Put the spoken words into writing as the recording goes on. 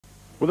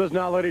With us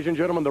now, ladies and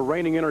gentlemen, the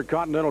reigning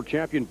Intercontinental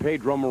Champion,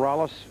 Pedro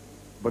Morales,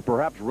 but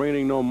perhaps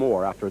reigning no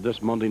more after this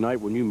Monday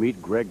night when you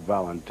meet Greg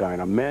Valentine.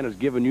 A man has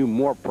given you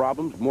more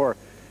problems,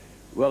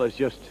 well, it's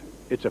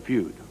a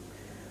feud.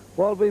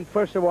 Well, Vince,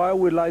 first of all, I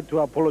would like to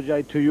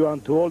apologize to you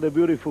and to all the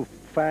beautiful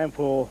fans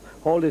for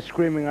all the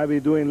screaming I've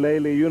been doing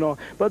lately, you know.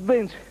 But,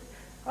 Vince,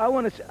 I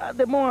want to,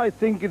 the more I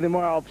think, the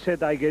more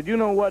upset I get. You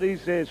know what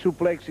is a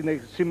suplex in the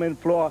cement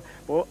floor?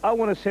 Well, I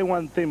want to say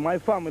one thing. My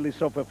family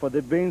suffered for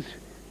the Vince.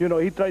 You know,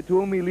 he tried to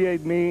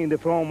humiliate me in the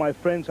front of my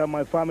friends and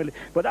my family.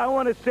 But I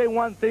want to say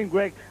one thing,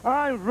 Greg.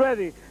 I'm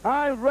ready.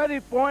 I'm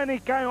ready for any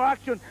kind of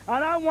action.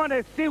 And I want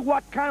to see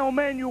what kind of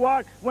man you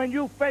are when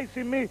you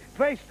facing me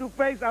face to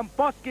face and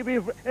possibly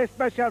be a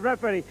special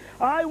referee.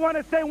 I want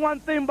to say one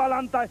thing,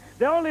 Valentine.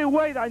 The only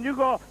way that you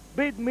go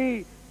beat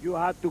me, you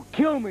have to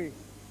kill me.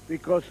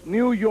 Because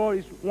New York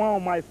is one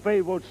of my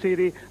favorite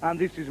cities, and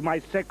this is my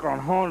second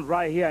home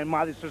right here in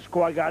Madison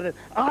Square Garden.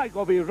 I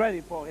go be ready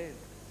for him.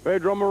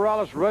 Pedro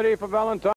Morales ready for Valentine.